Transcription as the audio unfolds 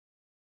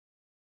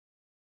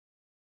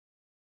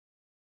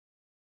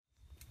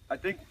I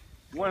think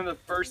one of the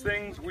first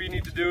things we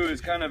need to do is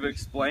kind of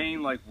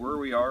explain like where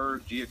we are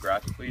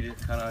geographically to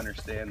kind of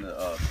understand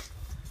the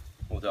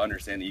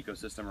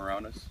ecosystem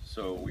around us.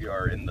 So we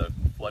are in the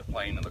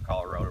floodplain of the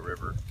Colorado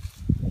River,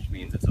 which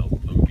means it's a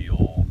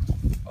alluvial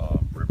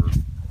river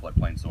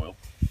floodplain soil.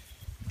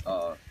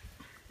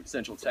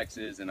 Central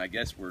Texas, and I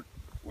guess we're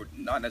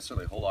not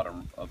necessarily a whole lot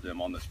of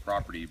them on this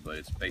property, but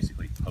it's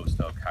basically post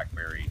oak,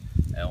 hackberry,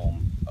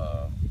 elm,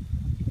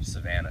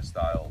 savanna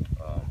style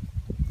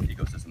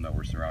ecosystem that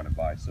we're surrounded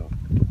by. So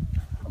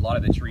a lot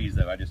of the trees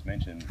that I just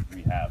mentioned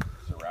we have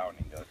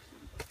surrounding us.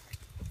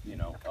 You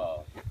know,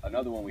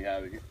 another one we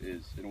have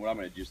is, and what I'm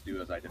going to just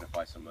do is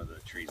identify some of the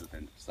trees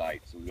within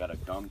sight. So we've got a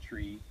gum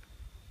tree,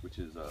 which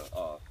is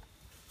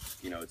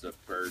you know, it's a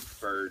bird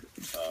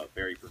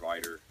berry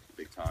provider,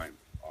 big time.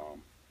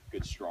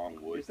 Good strong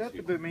wood. Is that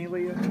too. the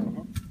Bemelia?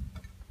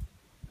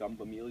 Gum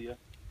Bemelia.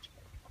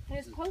 And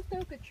is post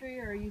oak a tree,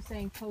 or are you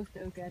saying post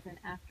oak as an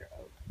after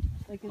oak?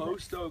 Like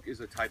Post oak is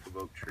a type of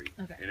oak tree,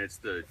 okay. And it's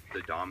the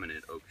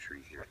dominant oak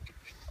tree here.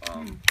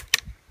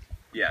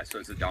 Yeah, so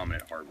it's a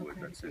dominant hardwood.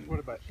 Okay. That's in. What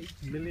about 8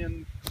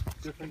 million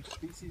different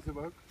species of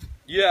oak?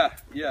 Yeah,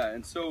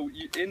 and so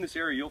in this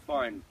area you'll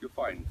find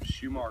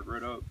Shumard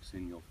red oaks,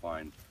 and you'll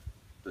find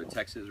the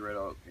Texas red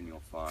oak, and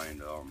you'll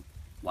find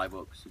live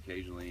oaks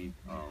occasionally.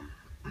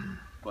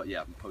 But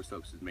yeah, post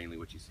oaks is mainly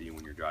what you see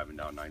when you're driving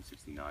down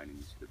 969 and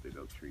you see the big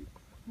oak tree.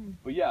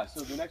 But yeah,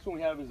 so the next one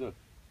we have is a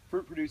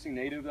fruit producing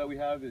native that we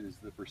have is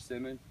the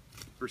persimmon.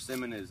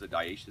 Persimmon is a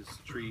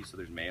dioecious tree, so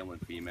there's male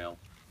and female.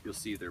 You'll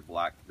see their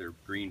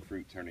green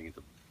fruit turning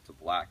into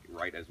black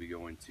right as we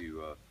go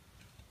into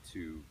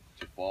to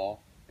fall,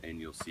 and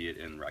you'll see it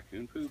in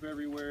raccoon poop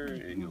everywhere,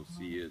 and you'll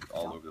see it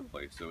all over the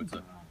place. So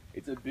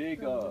it's a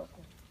big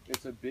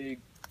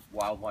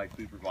wildlife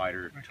food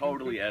provider,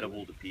 totally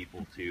edible to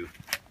people too.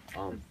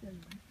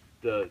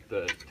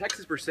 The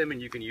Texas persimmon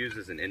you can use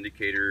as an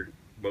indicator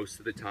most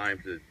of the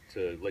time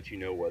to let you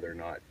know whether or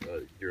not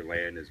your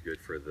land is good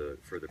for the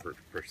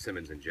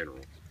persimmons in general.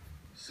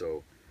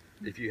 So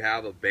if you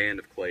have a band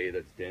of clay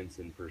that's dense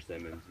in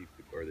persimmons,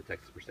 or the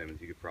Texas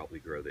persimmons, you could probably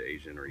grow the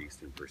Asian or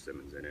Eastern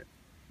persimmons in it.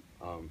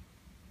 Some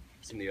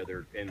of the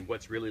other, and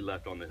what's really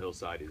left on the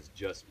hillside is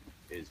just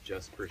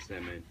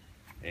persimmon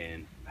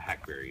and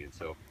hackberry. And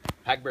so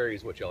hackberry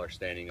is what y'all are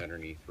standing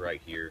underneath right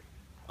here.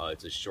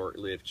 It's a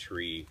short-lived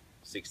tree,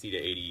 60 to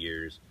 80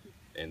 years,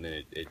 and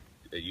then it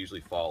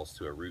usually falls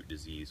to a root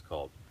disease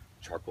called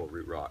charcoal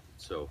root rot.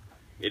 So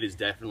it is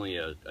definitely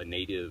a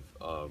native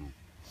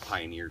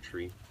pioneer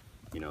tree.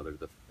 You know,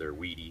 they're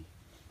weedy.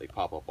 They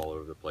pop up all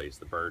over the place.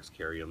 The birds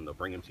carry them. They'll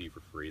bring them to you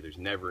for free. There's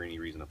never any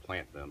reason to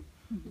plant them.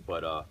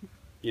 But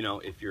you know,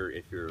 if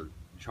you're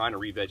trying to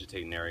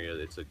revegetate an area,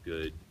 it's a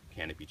good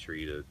canopy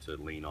tree to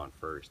lean on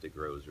first. It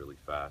grows really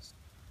fast,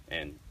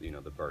 and you know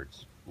the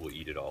birds will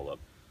eat it all up.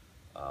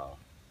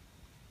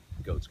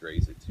 Goats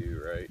graze it too,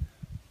 right?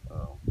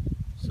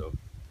 So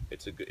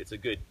it's a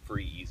good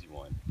free, easy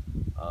one.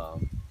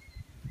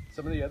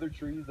 Some of the other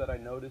trees that I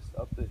noticed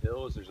up the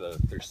hill is there's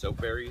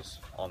soapberries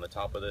on the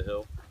top of the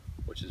hill,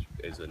 which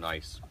is a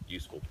nice,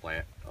 useful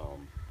plant.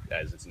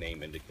 As its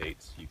name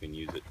indicates, you can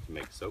use it to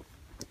make soap.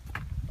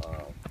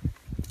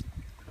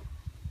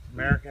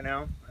 American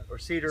elm or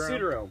cedar elm?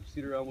 Cedar elm.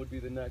 Cedar elm would be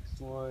the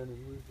next one.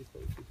 And where's the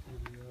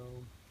cedar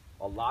elm?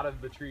 A lot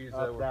of the trees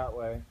that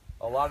way.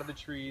 A lot of the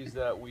trees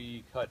that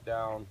we cut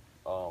down,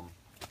 or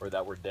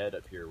that were dead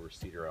up here, were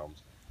cedar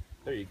elms.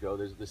 There you go.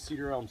 There's the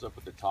cedar elms up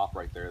at the top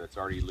right there. That's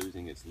already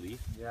losing its leaf.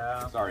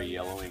 Yeah. It's already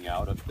yellowing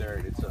out up there,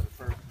 and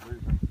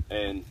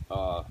and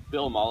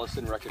Bill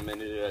Mollison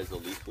recommended it as a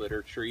leaf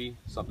litter tree,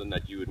 something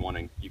that you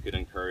could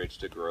encourage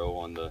to grow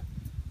on the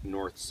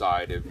north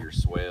side of your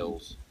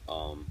swales,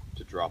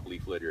 to drop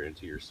leaf litter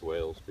into your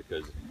swales,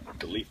 because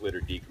the leaf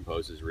litter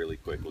decomposes really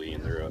quickly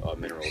and they're a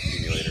mineral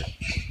accumulator,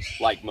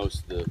 like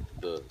most of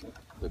the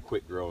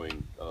quick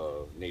growing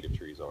native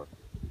trees are.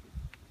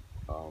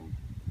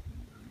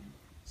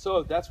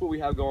 So that's what we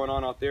have going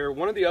on out there.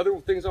 One of the other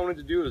things I wanted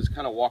to do is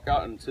kind of walk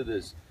out into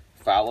this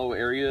fallow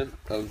area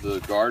of the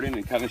garden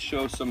and kind of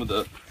show some of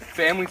the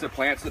families of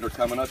plants that are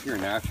coming up here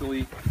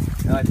naturally.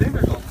 And I think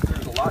there's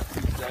a lot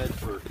to be said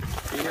for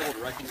being able to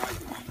recognize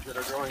the weeds that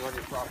are growing on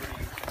your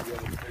property, to be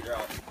able to figure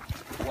out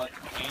what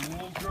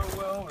annuals grow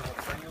well or what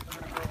perennials are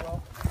going to grow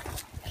well.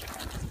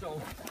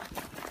 So,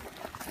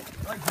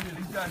 like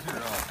these guys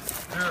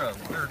are,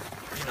 they're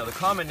you know, the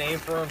common name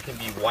for them can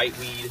be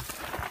whiteweed,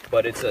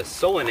 but it's a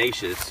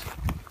solanaceous.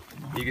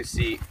 You can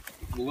see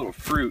the little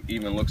fruit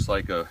even looks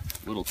like a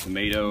little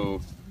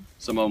tomato.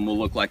 Some of them will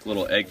look like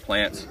little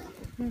eggplants.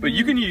 But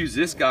you can use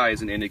this guy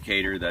as an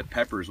indicator that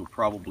peppers will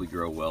probably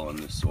grow well in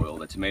this soil,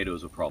 that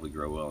tomatoes will probably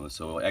grow well in the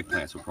soil,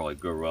 eggplants will probably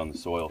grow well in the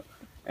soil.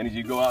 And as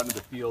you go out into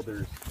the field,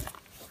 there's, as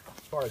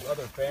far as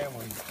other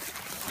families,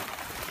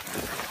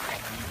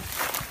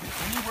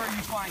 anywhere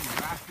you find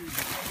grasses, you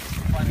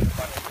find an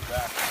abundance of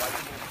grass, like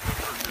your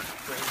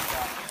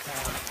grass,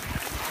 corn,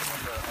 some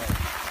of the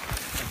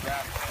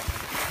grass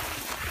families.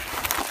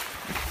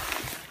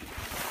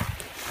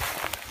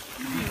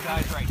 These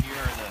guys right here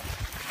are the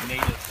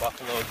native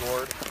buffalo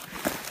gourd.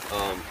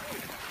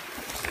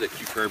 This is a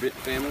cucurbit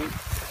family.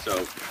 So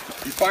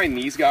you find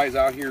these guys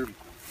out here,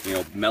 you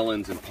know,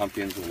 melons and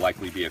pumpkins will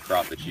likely be a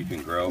crop that you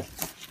can grow.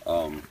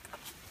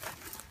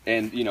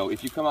 And you know,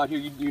 if you come out here,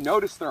 you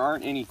notice there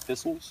aren't any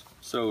thistles.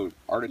 So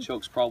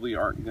artichokes probably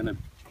aren't gonna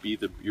be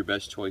your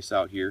best choice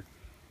out here.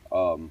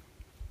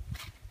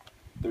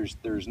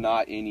 There's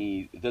not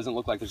any, it doesn't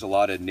look like there's a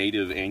lot of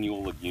native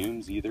annual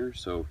legumes either.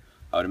 So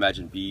I would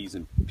imagine beans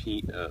and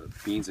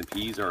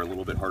peas are a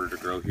little bit harder to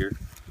grow here.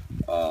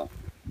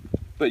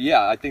 But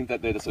yeah, I think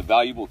that it's a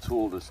valuable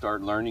tool to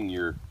start learning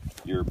your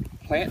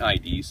plant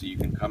ID, so you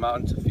can come out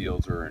into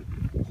fields or in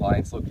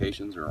clients'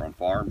 locations or on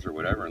farms or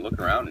whatever and look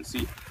around and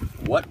see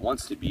what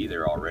wants to be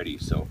there already.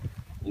 So,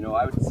 you know,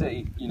 I would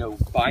say, you know,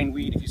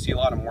 bindweed, if you see a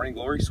lot of morning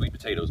glory, sweet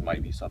potatoes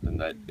might be something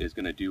that is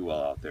going to do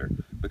well out there.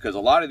 Because a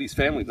lot of these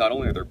families, not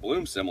only are their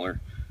blooms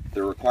similar,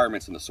 their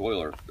requirements in the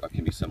soil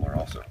can be similar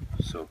also.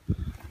 So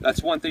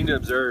that's one thing to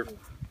observe.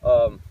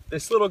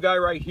 This little guy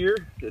right here,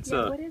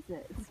 what is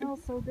it? It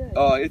smells so good.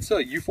 It's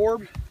a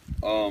euphorb,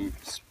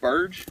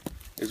 spurge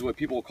is what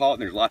people call it,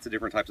 and there's lots of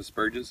different types of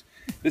spurges.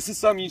 This is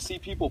something you see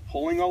people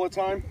pulling all the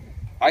time.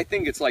 I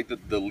think it's like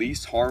the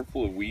least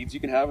harmful of weeds you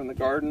can have in the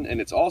garden, and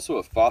it's also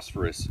a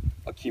phosphorus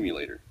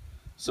accumulator.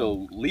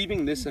 So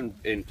leaving this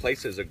in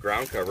place as a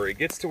ground cover, it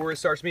gets to where it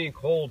starts being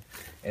cold,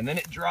 and then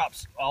it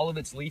drops all of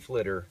its leaf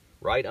litter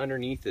right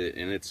underneath it,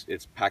 and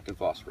it's packed in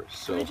phosphorus.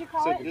 So, What did you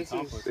call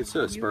it? It's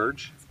a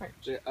spurge.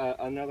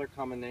 Another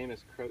common name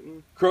is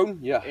croton. Croton,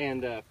 yeah.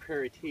 And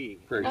prairie tea.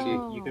 Prairie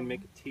tea. You can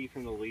make a tea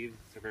from the leaves.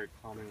 It's a very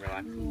common,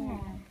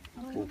 relaxing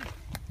tea. Cool.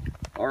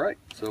 All right,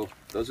 so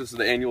those are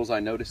the annuals I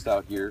noticed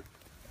out here.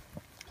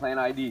 Plant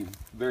ID,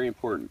 very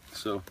important.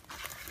 So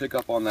pick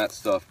up on that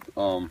stuff.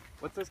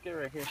 What's this guy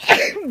right here?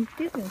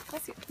 Excuse me.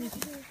 Excuse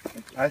me.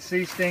 I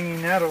see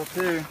stinging nettle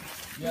too.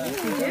 Yeah,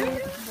 this is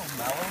a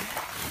mallow.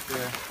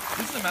 Yeah.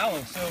 This is a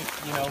mallow. So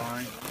you know,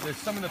 there's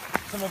some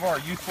of our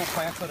youthful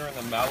plants that are in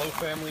the mallow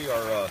family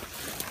are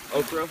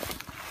okra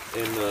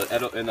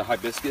and the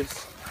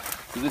hibiscus.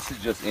 So this is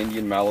just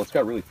Indian mallow. It's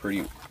got really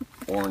pretty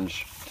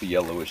orange to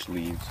yellowish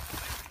leaves.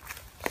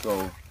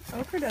 So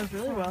Okra does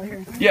really well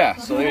here. yeah,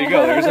 so there you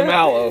go. There's a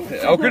mallow.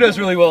 Okra does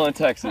really well in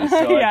Texas.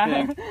 So Yeah.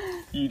 I think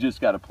you just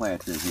got to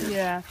plant it here.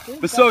 Yeah.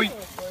 But so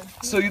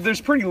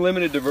there's pretty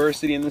limited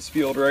diversity in this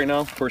field right now.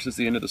 Of course, it's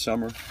the end of the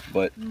summer,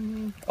 but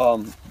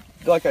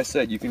like I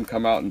said, you can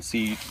come out and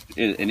see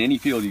in any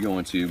field you go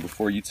into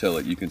before you till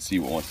it. You can see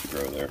what wants to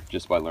grow there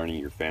just by learning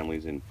your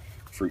families and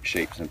fruit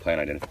shapes and plant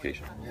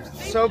identification.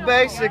 So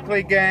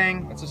basically,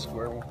 gang, That's a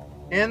square one.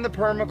 in the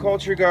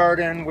permaculture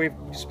garden, we're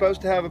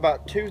supposed to have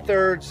about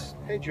 2/3,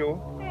 hey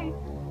Jewel,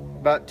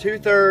 about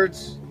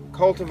 2/3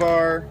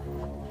 cultivar.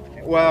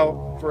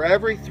 Well, for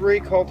every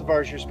 3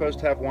 cultivars, you're supposed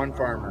to have 1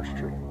 farmer's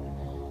tree.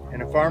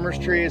 And a farmer's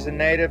tree is a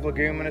native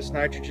leguminous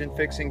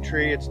nitrogen-fixing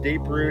tree. It's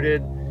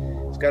deep-rooted.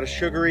 It's got a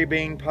sugary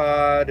bean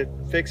pod. It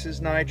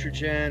fixes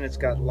nitrogen. It's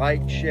got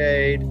light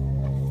shade.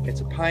 It's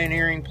a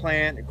pioneering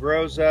plant. It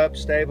grows up,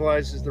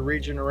 stabilizes the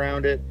region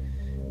around it.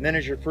 And then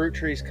as your fruit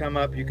trees come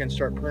up, you can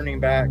start pruning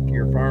back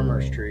your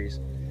farmer's trees.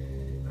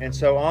 And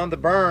so on the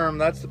berm,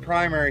 that's the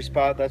primary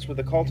spot. That's where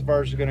the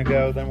cultivars are going to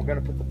go. Then we're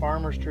going to put the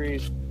farmer's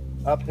trees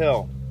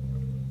uphill,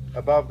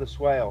 above the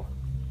swale.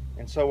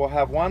 And so we'll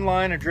have 1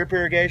 line of drip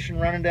irrigation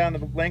running down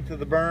the length of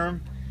the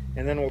berm,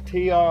 and then we'll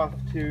tee off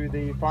to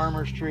the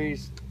farmer's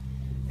trees.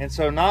 And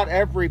so not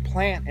every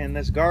plant in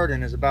this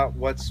garden is about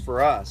what's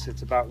for us.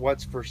 It's about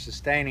what's for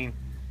sustaining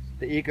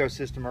the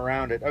ecosystem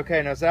around it.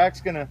 Okay, now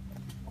Zach's going to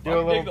do a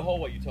little... dig the hole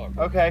while you talk.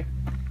 Okay,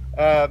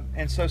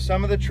 and so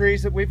some of the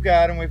trees that we've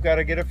got, and we've got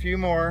to get a few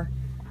more.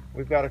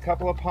 We've got a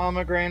couple of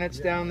pomegranates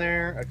down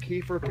there, a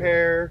kefir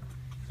pear,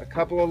 a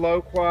couple of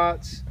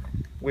loquats.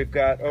 We've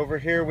got over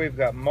here, we've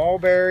got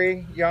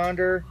mulberry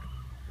yonder.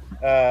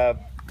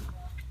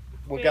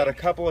 We've got a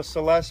couple of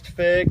Celeste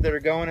fig that are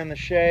going in the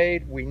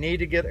shade. We need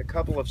to get a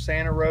couple of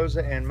Santa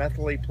Rosa and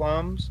Methylee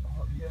plums.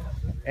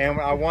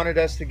 And I wanted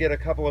us to get a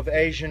couple of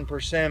Asian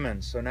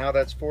persimmons. So now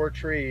that's 4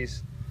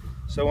 trees.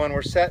 So when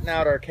we're setting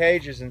out our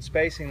cages and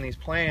spacing these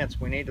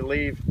plants, we need to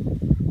leave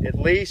at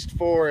least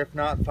 4, if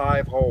not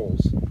 5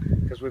 holes,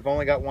 because we've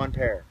only got 1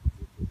 pair.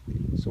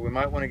 So we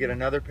might want to get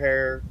another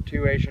pair,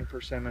 2 Asian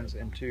persimmons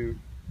and 2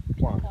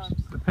 plums.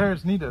 The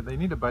pears need a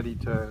buddy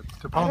to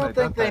pollinate. I don't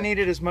think they need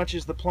it as much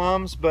as the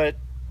plums, but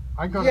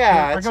I got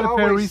yeah, a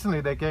pear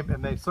recently. They gave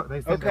and they sent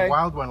Okay. a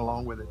wild one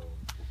along with it.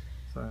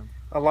 So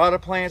a lot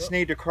of plants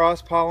need to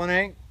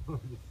cross-pollinate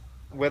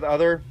with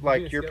other,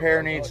 like your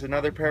pear needs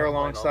another pear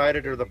alongside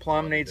it, or the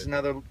plum needs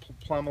another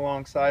plum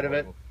alongside of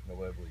it.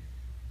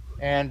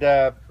 And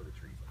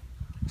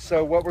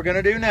so what we're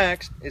going to do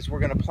next is we're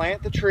going to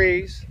plant the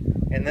trees,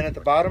 and then at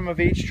the bottom of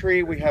each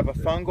tree we have a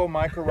fungal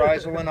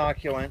mycorrhizal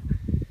inoculant.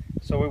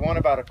 So we want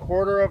about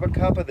 1/4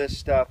 cup of this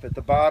stuff at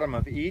the bottom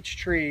of each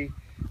tree,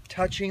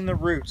 touching the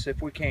roots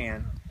if we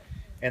can.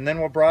 And then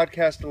we'll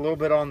broadcast a little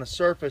bit on the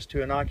surface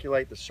to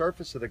inoculate the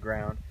surface of the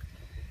ground.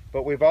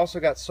 But we've also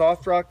got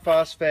soft rock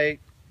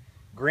phosphate,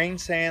 green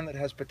sand that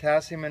has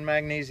potassium and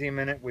magnesium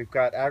in it. We've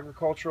got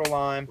agricultural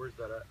lime. Where's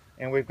that at?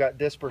 and we've got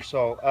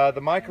dispersol.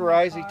 The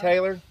mycorrhizae,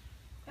 Taylor,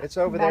 it's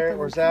over there,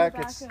 or Zach,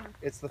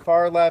 it's the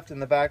far left in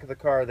the back of the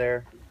car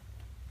there.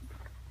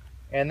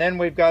 And then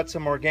we've got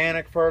some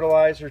organic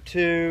fertilizer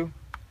too.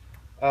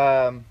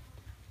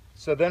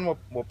 So then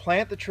we'll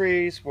plant the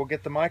trees, we'll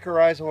get the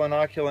mycorrhizal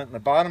inoculant in the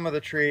bottom of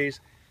the trees,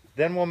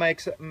 then we'll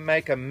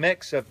make a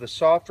mix of the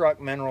soft rock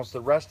minerals,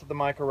 the rest of the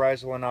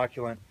mycorrhizal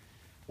inoculant.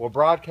 We'll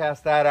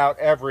broadcast that out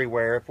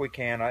everywhere if we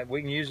can.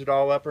 We can use it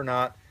all up or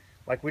not.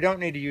 Like, we don't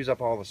need to use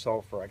up all the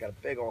sulfur. I got a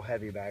big old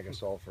heavy bag of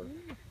sulfur.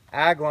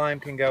 Ag lime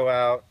can go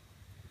out.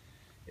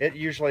 It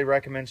usually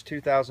recommends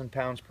 2,000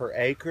 pounds per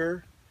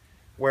acre,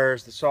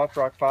 whereas the soft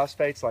rock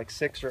phosphate's like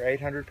 600 or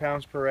 800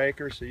 pounds per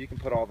acre, so you can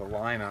put all the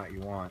lime out you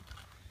want.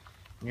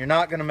 And you're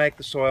not going to make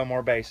the soil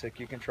more basic.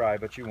 You can try,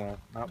 but you won't.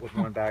 Not with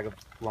one bag of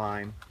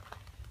lime,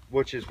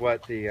 which is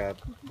what the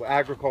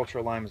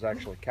agricultural lime is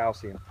actually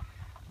calcium.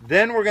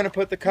 Then we're going to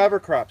put the cover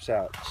crops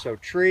out. So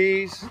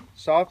trees,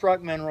 soft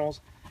rock minerals,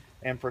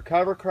 and for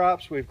cover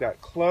crops we've got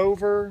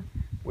clover,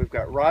 we've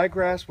got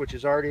ryegrass, which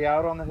is already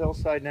out on the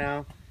hillside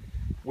now.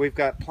 We've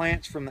got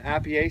plants from the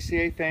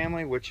Apiaceae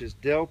family, which is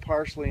dill,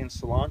 parsley, and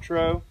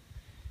cilantro.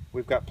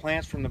 We've got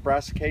plants from the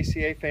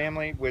Brassicaceae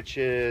family, which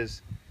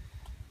is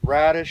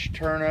radish,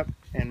 turnip,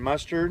 and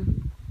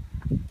mustard.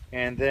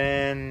 And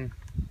then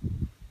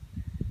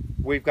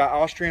we've got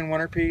Austrian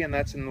winter pea, and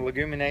that's in the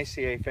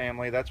Leguminaceae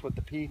family. That's what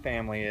the pea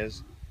family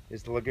is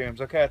the legumes.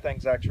 Okay, I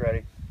think Zach's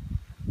ready.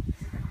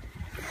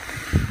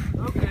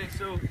 Okay,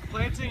 so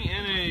planting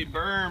in a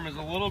berm is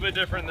a little bit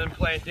different than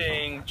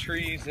planting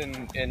trees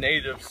in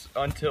native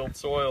untilled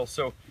soil.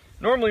 So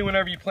normally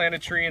whenever you plant a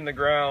tree in the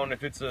ground,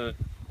 if it's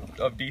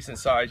of decent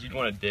size, you'd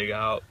want to dig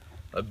out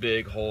a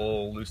big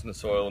hole, loosen the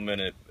soil a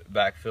minute,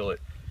 backfill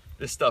it.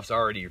 This stuff's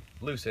already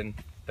loosened,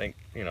 thanks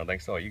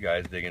to all you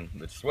guys digging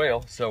the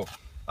swale. So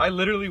I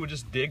literally would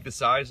just dig the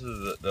size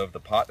of the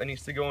pot that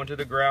needs to go into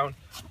the ground.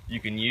 You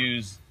can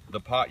use the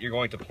pot you're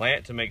going to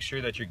plant to make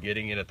sure that you're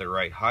getting it at the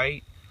right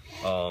height,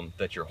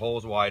 that your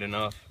hole's wide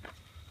enough.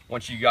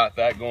 Once you got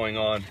that going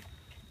on,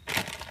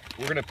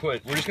 we're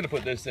just gonna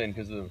put this in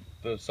because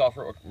the soft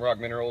rock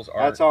minerals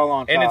are. That's all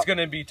on top. And it's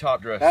gonna be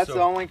top dressed. That's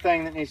the only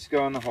thing that needs to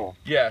go in the hole.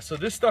 Yeah. So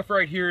this stuff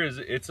right here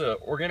it's a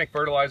organic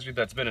fertilizer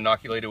that's been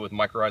inoculated with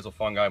mycorrhizal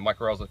fungi.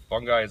 Mycorrhizal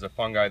fungi is a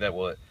fungi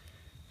that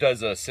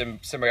does a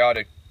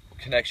symbiotic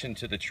connection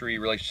to the tree,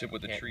 relationship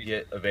with the tree,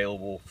 get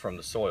available from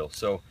the soil.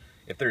 So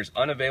if there's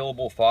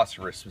unavailable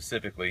phosphorus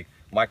specifically,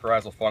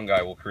 mycorrhizal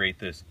fungi will create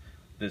this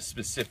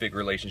specific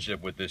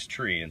relationship with this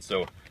tree. And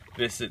so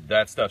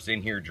that stuff's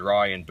in here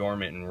dry and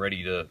dormant and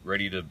ready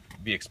to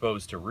be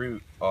exposed to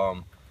root.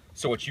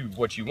 So what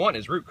you want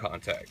is root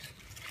contact.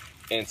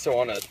 And so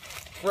on a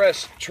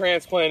fresh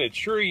transplanted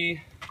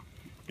tree,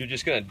 you're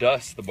just gonna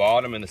dust the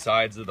bottom and the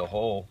sides of the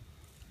hole.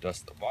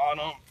 Dust the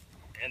bottom,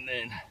 and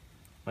then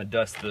I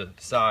dust the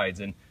sides.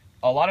 And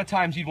a lot of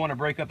times you'd want to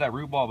break up that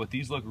root ball, but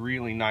these look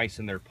really nice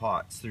in their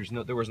pots.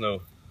 There was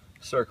no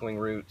circling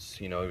roots,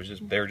 they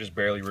were just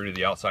barely rooted to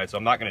the outside, so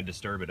I'm not going to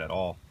disturb it at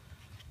all.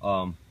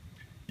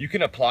 You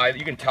can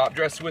top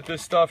dress with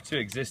this stuff to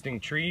existing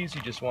trees.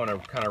 You just want to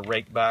kind of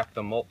rake back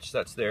the mulch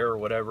that's there or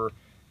whatever,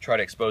 try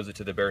to expose it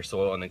to the bare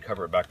soil, and then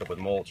cover it back up with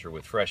mulch or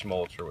with fresh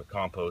mulch or with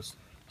compost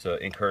to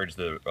encourage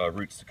the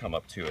roots to come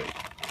up to it.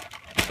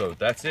 So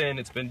that's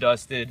it's been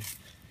dusted.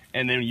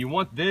 And then you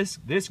want this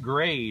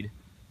grade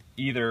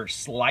either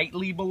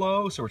slightly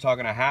below, so we're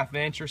talking a ½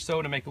 inch or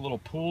so to make a little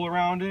pool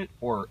around it,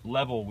 or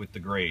level with the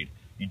grade.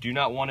 You do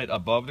not want it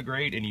above the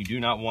grade, and you do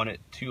not want it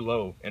too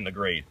low in the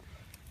grade.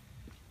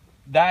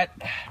 That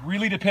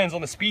really depends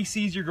on the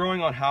species you're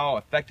growing, on how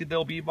affected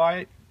they'll be by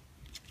it.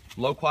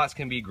 Loquats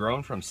can be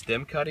grown from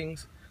stem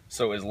cuttings,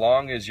 so as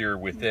long as you're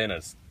within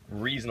a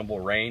reasonable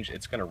range,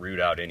 it's going to root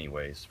out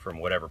anyways from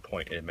whatever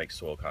point it makes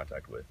soil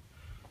contact with.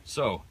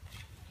 So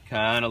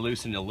kind of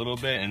loosen it a little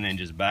bit and then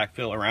just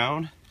backfill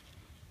around.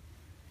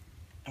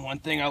 And one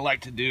thing I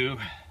like to do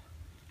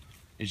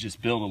is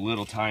just build a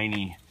little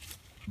tiny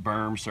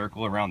berm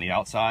circle around the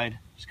outside,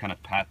 just kind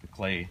of pat the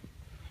clay,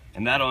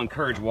 and that'll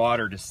encourage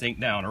water to sink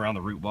down around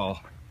the root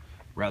ball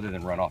rather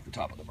than run off the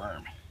top of the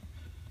berm,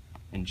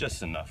 and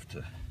just enough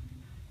to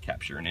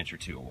capture an inch or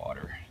two of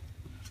water.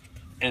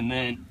 And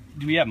then,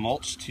 do we have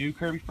mulch too,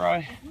 Kirby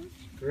Fry?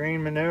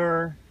 Green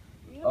manure.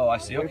 Oh, I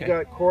see. Okay. We've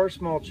got coarse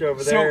mulch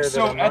over there.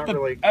 So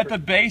at the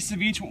base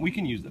of each one, we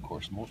can use the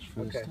coarse mulch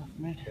for this stuff,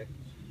 man. Okay.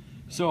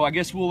 So I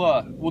guess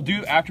we'll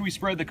do, after we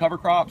spread the cover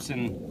crops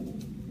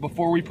and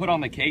before we put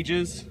on the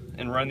cages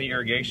and run the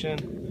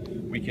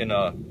irrigation, we can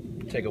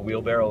take a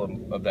wheelbarrow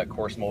of that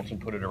coarse mulch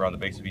and put it around the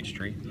base of each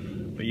tree.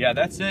 But yeah,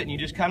 that's it. And you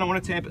just kind of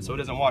want to tamp it so it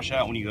doesn't wash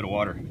out when you go to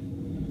water.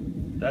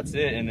 That's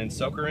it, and then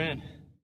soak her in.